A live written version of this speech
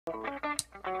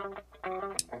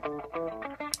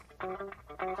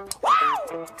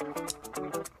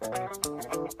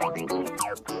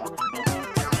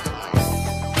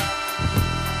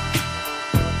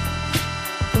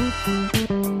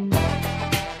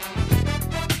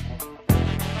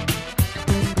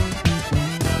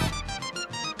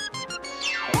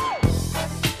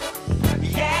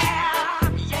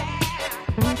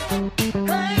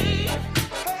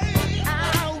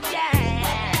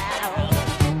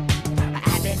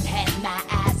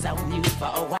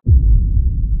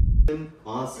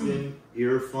Austin,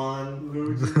 Irfan,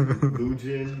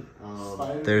 Lujin,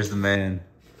 There's the man.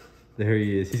 There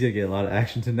he is. He's gonna get a lot of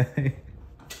action tonight.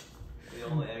 The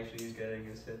only action he's getting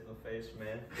is hit in the face,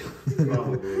 man.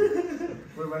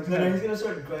 probably. Then he's gonna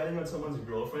start grinding on someone's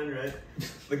girlfriend, right?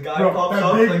 The guy Bro, pops that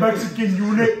up big like Mexican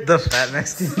unit. The fat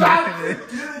Mexican.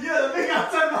 Yeah, the big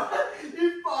outside my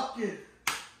you fucking.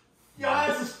 Your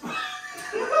ass is fucking.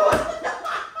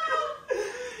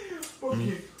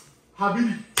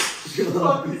 Habibi.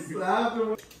 Fucking slap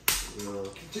him.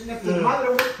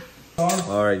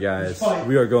 Alright guys,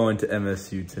 we are going to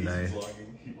MSU tonight.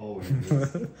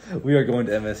 We are going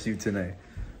to MSU tonight.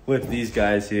 With these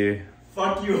guys here.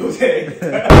 fuck you, Jose.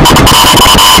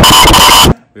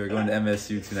 We are going to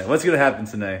MSU tonight. What's gonna happen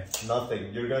tonight?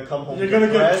 Nothing. You're gonna come home You're gonna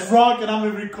depressed. get drunk and I'm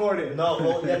gonna record it. No,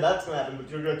 well, yeah, that's gonna happen, but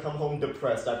you're gonna come home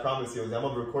depressed. I promise you. I'm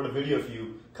gonna record a video of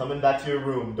you coming back to your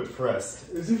room depressed.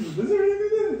 Is he really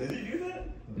doing that? Did he do that?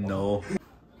 No.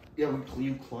 Yeah,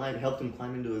 you helped him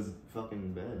climb into his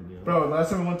fucking bed, you know? Bro, last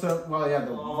time we went to, well, yeah, we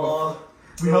Bro,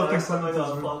 helped him last time I climb into his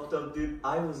got room. fucked up, dude.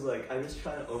 I was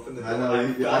trying to open the door. I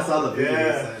know, I saw the video.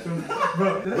 Yeah.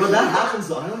 Bro, Bro, that happens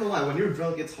though. I don't know why. When you're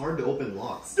drunk, it's hard to open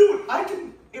locks. Dude,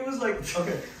 it was like,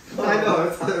 okay. I know,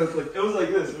 it was like... It was like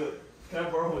this. Can I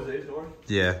borrow Jose's door?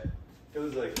 Yeah. It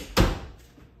was like...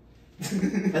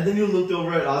 And then you looked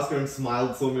over at Oscar and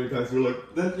smiled so many times. You're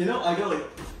like... Then, you know, I go like...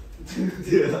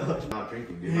 Yeah. Not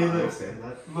drinking, dude. Hey, I look. understand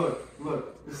that.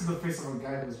 look. This is the face of a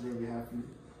guy who's really happy.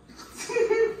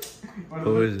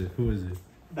 Who is it? Who is it?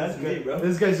 That's me, bro.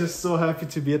 This guy's just so happy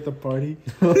to be at the party.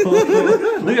 Look at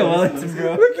Wellington,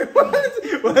 bro.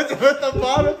 What's at the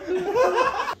bottom?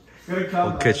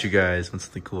 We'll catch you guys when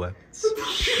something cool happens.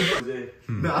 Jose,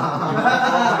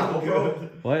 Nah. GoPro?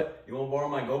 What? You want to borrow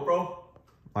my GoPro?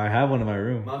 I have one in my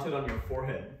room. Mount it on your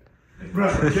forehead.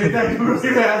 Bro, get that really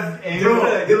has angle.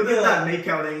 Look at that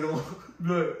make-out angle.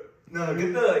 Look. No,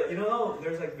 get the, you know,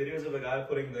 there's like videos of a guy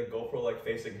putting the GoPro like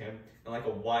facing him and like a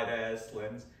wide ass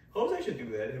lens. Jose should do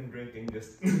that, him drinking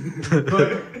just.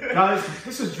 Look, guys,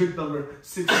 this is drink number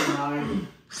 69.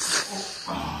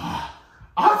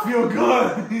 I feel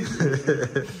good. He's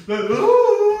like,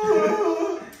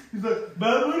 ooh. He's like,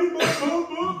 bad way,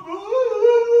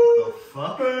 The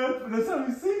fuck? That's how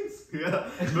he sings. Yeah.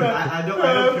 But I don't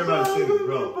care about his singing,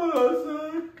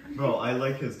 bro. Bro, I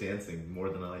like his dancing more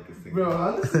than I like his singing. Bro,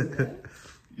 honestly,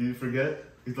 You forget?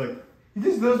 He's like... he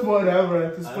just does whatever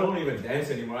at this I point. don't even dance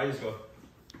anymore, I just go.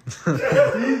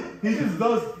 He just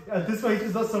does, at this point, he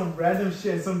just does some random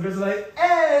shit. Some girls are like,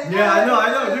 hey! Yeah, hey, I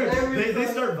know, dude. every They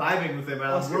time. start vibing with him,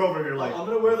 man. We're over here like... I'm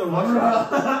gonna wear the Russian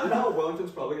hat. You know how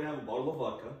Wellington's probably gonna have a bottle of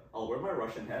vodka. I'll wear my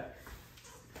Russian hat.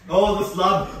 Oh, the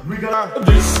slob. We got...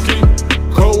 Whisky,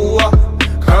 koła,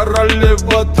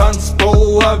 koralewa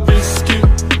tancpoła. Whisky,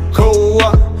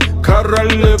 koła,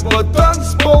 koralewa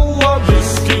tancpoła.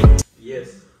 Whisky. Yes.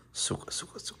 Suka,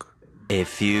 suka, suka. A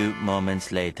few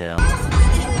moments later.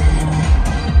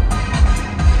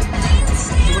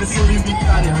 What is your green bean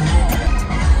patty?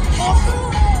 Awesome.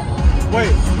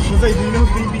 Wait, Jose, do you know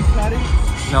green bean patty?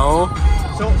 No.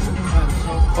 So,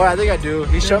 Oh, I think I do.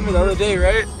 You showed me the other day,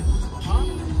 right?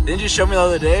 Didn't you show me the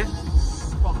other day?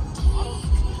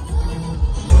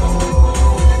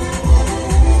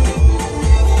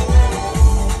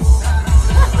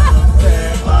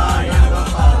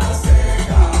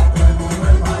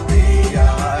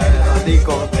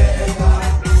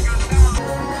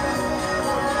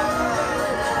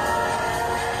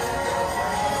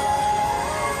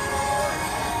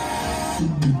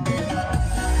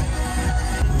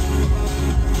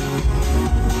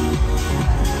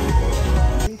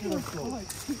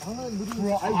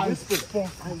 bro, I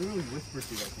literally whispered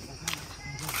to you.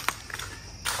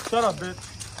 Shut up, bitch.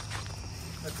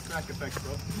 That's crack effect,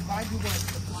 bro. I do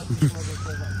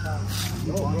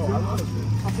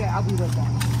Okay, I'll be right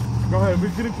back. Go ahead, we're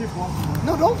gonna keep walking.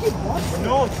 No, don't keep watching.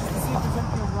 No, just to see if there's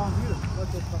anything around here.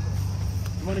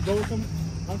 You wanna go with him,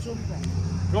 Pancho?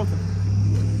 Go with him.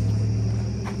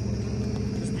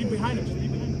 Just be behind him, just be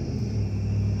behind him.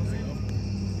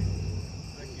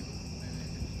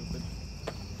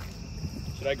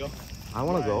 Should I go? I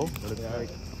want to go, but it's like...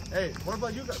 Hey, what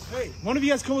about you guys? Hey, one of you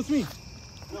guys come with me.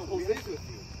 No, Jose's with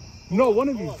you. No, one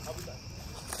of you.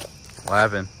 What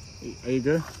happened? Are you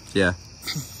good? Yeah.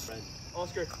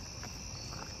 Oscar.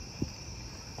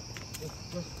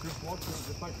 Just walk,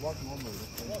 just like walk normally.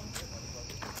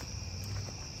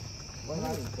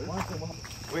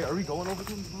 Wait, are we going over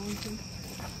to Wellington? Is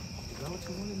that what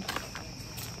you wanted?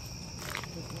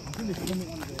 I think they're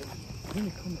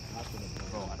coming after them.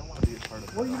 Bro, I don't want to be a part of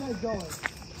it. Where are you guys going?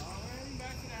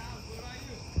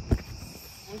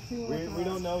 We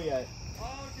don't know yet.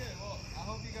 Oh, okay. Well, I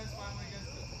hope you guys find where you guys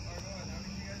are going. I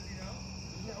mean, you guys, you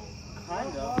know?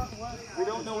 Kind of. We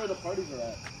don't know where the parties are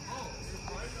at. Oh, this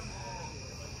party?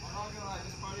 Oh, I'm not gonna lie,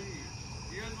 this party.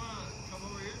 You guys wanna come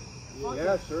over here?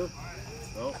 Yeah, sure.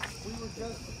 No. We were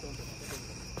just.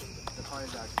 The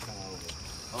party's actually kind of over.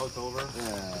 Oh, it's over?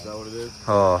 Yeah. Is that what it is?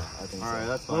 Oh. I think Alright,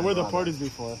 that's fine. Where were the parties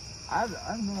before? I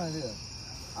have no idea.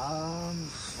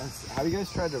 Have you guys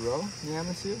tried to row near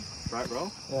MSU? Right,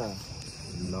 bro? Yeah.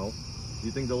 No.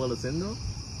 You think they'll let us in, though?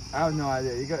 I have no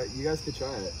idea. You guys could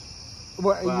try it.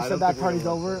 What, Well, I you don't said that think we're party's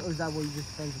gonna over, or is that what you just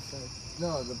friends have said?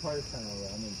 No, the party's kind of over.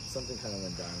 I mean, something kind of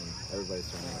went down and everybody's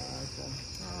trying to. Okay.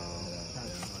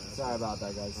 Yeah. Sorry about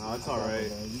that, guys. No, it's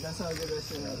alright. You guys have a good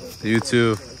rest of your night. You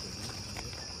too. I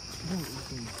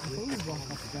thought we walk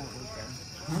up that way, though.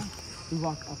 Huh? We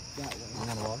walk up that way. You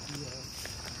wanna walk?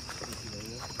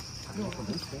 No,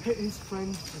 his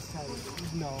friend just had it.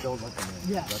 No. Don't look at me.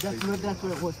 Yeah, that's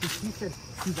what it was. Because he said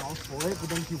he's all for it, but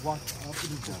then he walked up and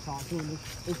he's just talking. And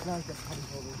it's not like that party's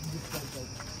over. He just said,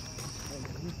 like,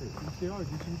 hey, they are.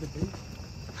 Did you see the bait?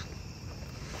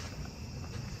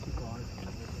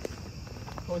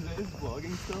 Jose is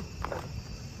vlogging still?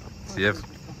 Yep.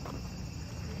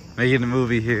 Making a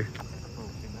movie here.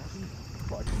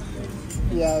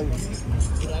 Yeah, it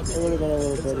would have been a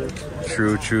little better.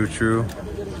 True.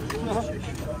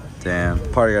 Damn,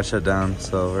 party got shut down,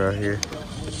 so we're out here.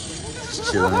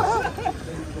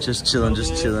 Just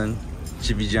chilling.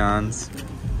 Chippy John's.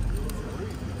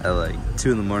 At like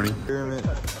 2 in the morning.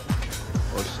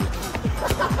 Oh shit.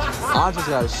 Anto's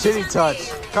got a shitty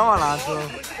touch. Come on, Anto.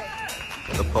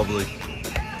 The public.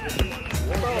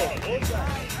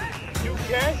 You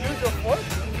can't use your foot?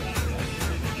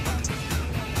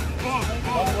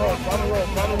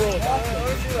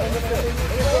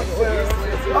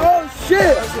 Oh,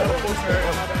 shit!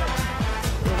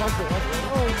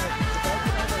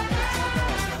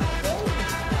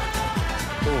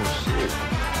 Oh shit.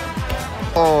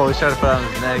 Oh, he's trying to put it on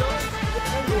his neck.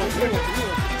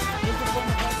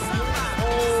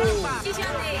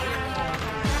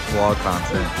 Wall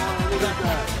content.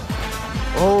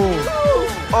 Oh.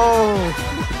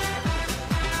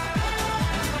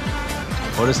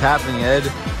 What is happening, Ed?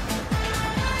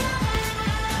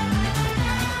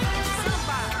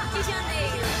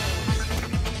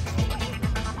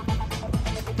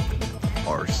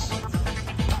 Arse.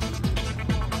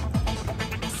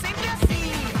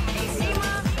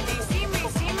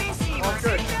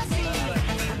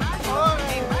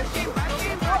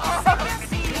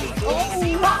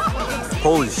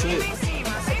 Holy shit.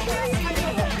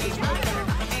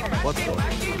 What the?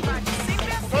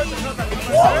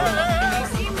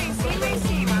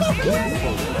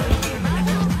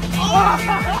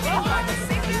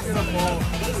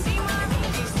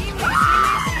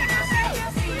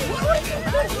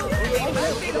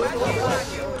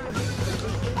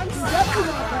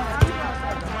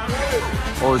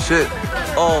 Oh shit.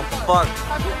 Oh fuck.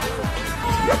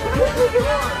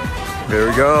 There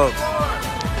we go.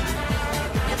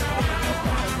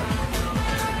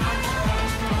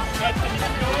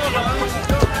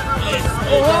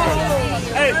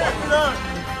 Hey,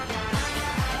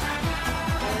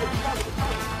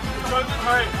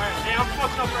 alright. Hey, I'm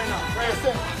fucked up right now. Right.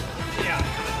 Yeah.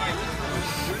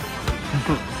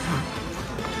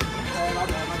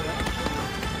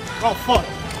 Oh, fuck.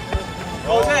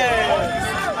 Jose!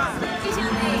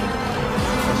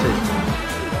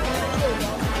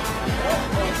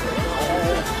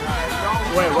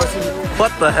 Wait, what's in...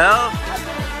 What the hell?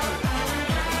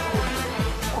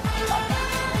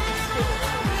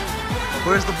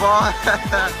 Where's the ball?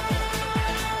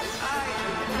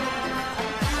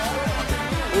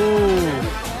 Ooh.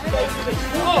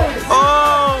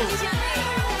 Oh!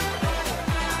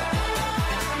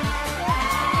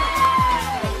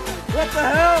 What the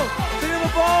hell? Look at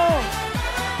the ball!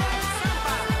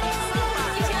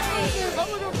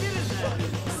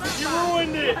 You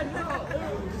ruined it!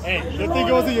 Hey, good thing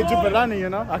it wasn't your Jubelani, you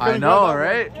know? I know,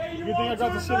 right? Good thing I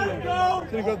got the shitty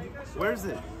one. Where's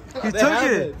it? He took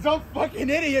it! Some fucking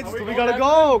idiots! We gotta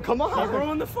go! Come on!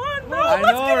 Ruin the fun, bro! I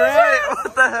know, right?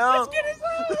 What the hell? Let's get it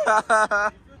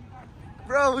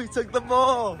Bro, he took the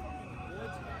ball.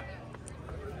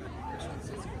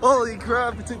 Holy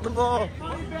crap, he took the ball.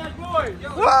 Bad boy.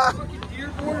 Ah!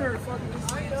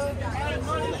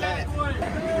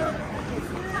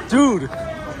 Dude.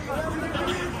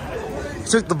 He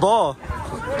took the ball.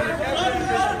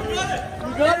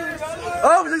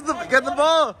 Oh, he took get the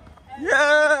ball.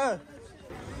 Yeah.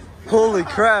 Holy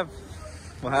crap.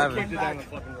 What happened?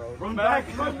 Run back.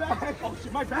 Run back. Oh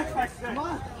shit, my backpack's there. Come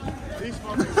on.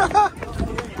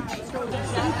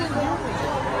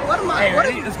 What am I? Hey,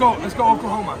 ready? Let's go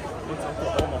Oklahoma.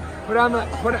 Put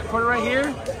it right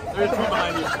here. There's two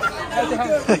behind you.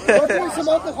 We're doing some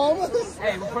Oklahoma?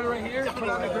 Hey, we'll put it right here. Put it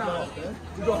on the ground.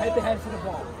 We go head to head for the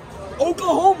ball.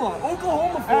 Oklahoma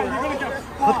for it. You're gonna get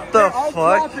What the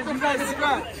fuck? You guys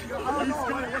scratch.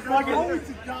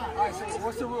 Alright, so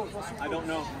what's the rules? I don't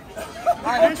know.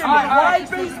 Alright,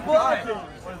 baseball.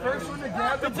 First one to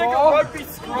grab the ball.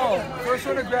 First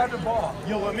one to grab the ball.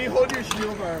 Yo, let me hold your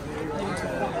shield arm.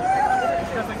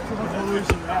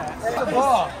 The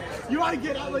ball. You want to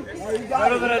get out like this?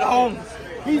 Better than at home.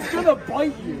 He's gonna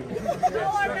bite you.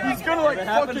 He's gonna like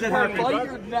fucking bite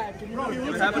your neck.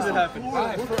 What happens, it happens.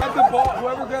 Alright, grab the ball.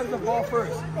 Whoever grabs the ball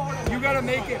first. You gotta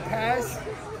make it pass.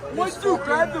 Once you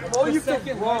grab the ball, you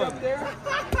fucking run up there.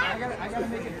 I gotta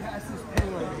make it past this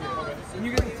pin right here. And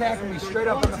you're gonna tackle me straight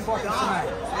up on the fucking side.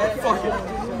 Fuck it.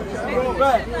 Go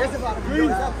back. 3, 2,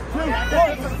 1.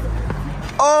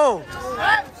 Oh!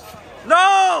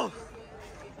 No!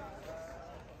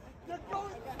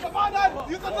 Come on, Dad.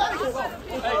 Use the legs.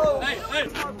 Hey.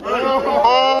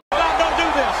 Don't do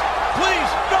this.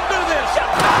 Please, don't do this.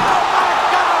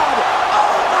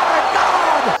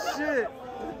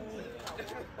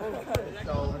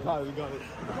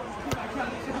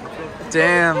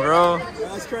 Damn, bro.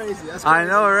 That's crazy. That's crazy. I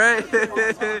know, right?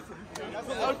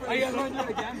 I gotta run that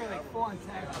again, but like full on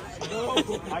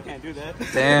tackle. I can't do that.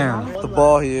 Damn, the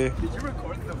ball here. Did you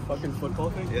record the fucking football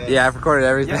thing? Yeah, I've recorded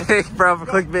everything, bro, for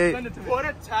clickbait. Put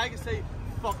a tag and say,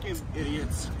 fucking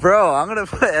idiots. Bro, I'm gonna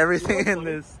put everything in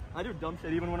this. I do dumb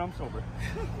shit even when I'm sober.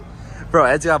 Bro,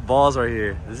 Ed's got balls right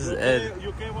here. This is Ed. You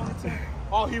okay, Wellington?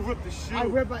 Oh, he ripped the shoe. I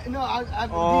ripped my, no, these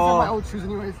are my old shoes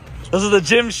anyways. Those are the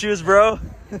gym shoes, bro.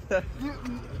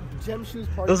 Gym shoes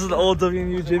part. Those are the old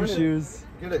WNU gym shoes.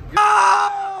 Get it.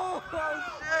 Oh,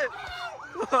 shit.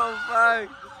 Oh, fuck.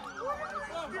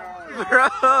 Bro,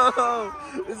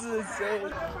 this is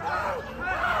insane.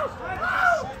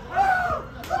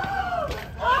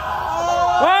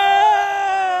 Hey!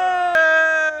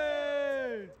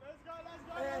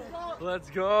 Let's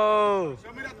go.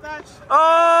 Show me that touch.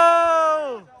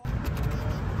 Oh!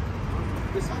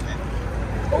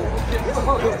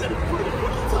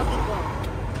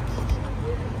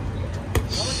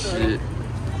 Shit.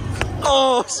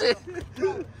 Oh, shit.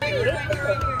 Give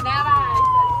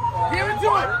it to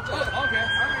it. Okay.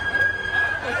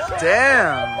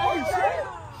 Damn.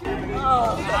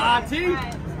 T.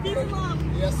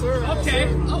 Yes, sir. Okay.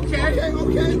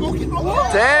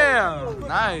 Damn.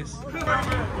 Nice.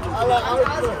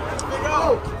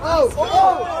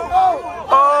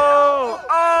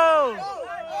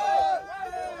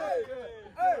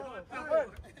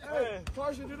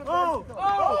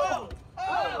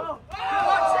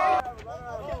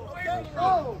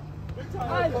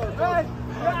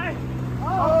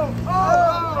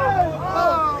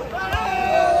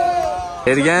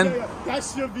 Hit again? That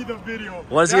should be the video.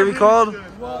 What's it gonna be called?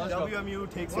 WMU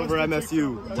takes over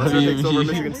MSU. WMU takes over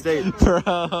Michigan State. Bro.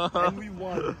 And we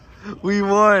won. We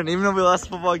won. Even though we lost the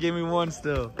football game, we won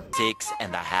still.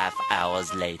 6.5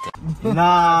 hours later.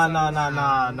 Nah,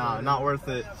 not worth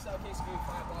it.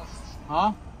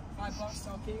 Huh?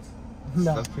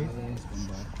 No.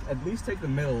 At least take the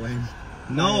middle lane.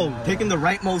 No, taking the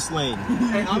rightmost lane.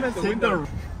 Hey, I'm gonna Take the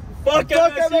Fuck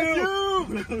MSU!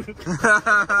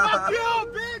 Fuck you,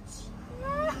 bitch!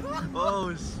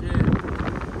 Oh shit.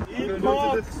 Eat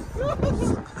box.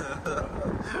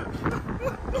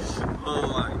 Oh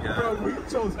my god. Bro, we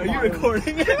chose Are you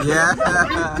recording it? Yeah.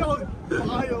 We chose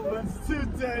violence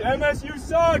today. MSU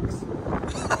sucks!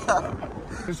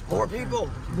 There's 4 people.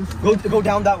 Go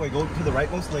down that way. Go to the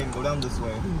rightmost lane. Go down this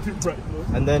way.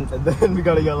 And then we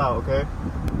gotta yell out, okay?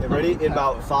 Okay, ready? In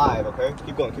about 5, okay?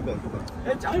 Keep going.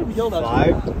 I yelled out.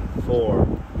 5, 4,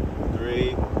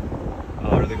 3.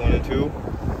 Are they going in 2?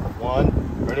 1.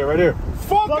 Right here.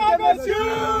 Fuck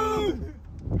MSU!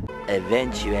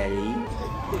 Eventually.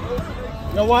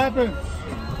 Yo, what happened?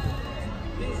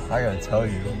 I gotta tell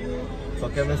you.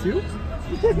 Fuck MSU?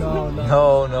 No.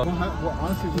 No. Well,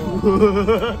 honestly,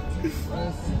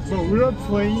 so we were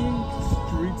playing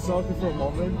street soccer for a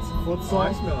moment. Futsal.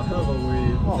 I smell hella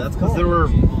weed. Oh, That's because there were...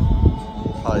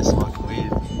 Probably smoking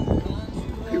weed.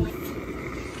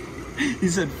 He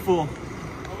said full.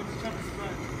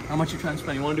 How much you trying to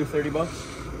spend? You want to do 30 bucks?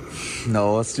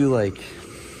 No, let's do like.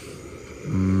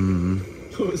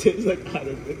 Jose's like, I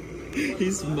don't know.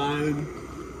 He's smiling.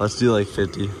 Let's do like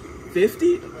 50.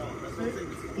 50?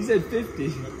 He said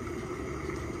 50.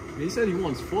 He said he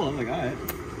wants full. I'm like, alright.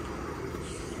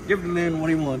 Give the man what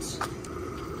he wants.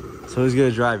 So who's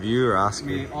gonna drive, you or Oscar?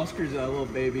 Me, Oscar's a little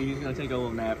baby. He's gonna take a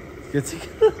little nap.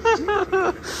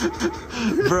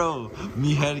 Bro,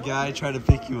 me head guy tried to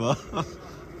pick you up.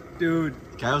 Dude.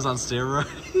 Guy was on steroids.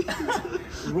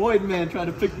 Royd man tried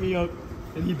to pick me up.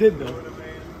 And he did though.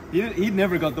 He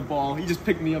never got the ball. He just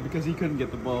picked me up because he couldn't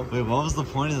get the ball. Wait, what was the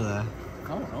point of that? I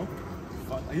don't know.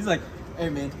 He's like, hey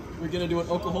man, we're gonna do it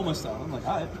Oklahoma style. I'm like,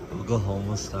 alright.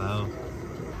 Oklahoma style.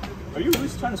 Are you really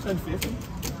trying to spend 50?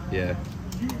 Yeah.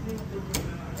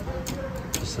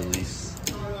 Just at least.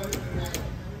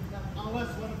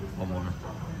 One more.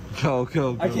 Go,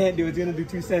 go, go. I can't do it. It's gonna do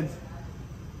 2 cents.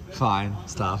 Fine.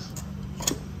 Stop.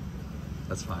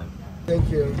 That's fine. Thank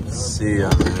you. See ya,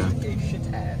 man. Hey,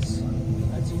 shit ass.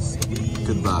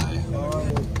 Goodbye.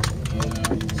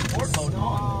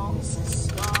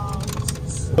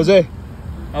 Jose,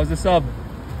 how's the sub?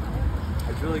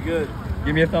 It's really good.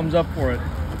 Give me a thumbs up for it.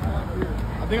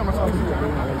 I think I'm gonna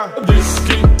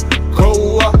Whiskey,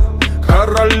 koła,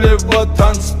 korallewa,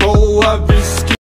 tansboła, whisky.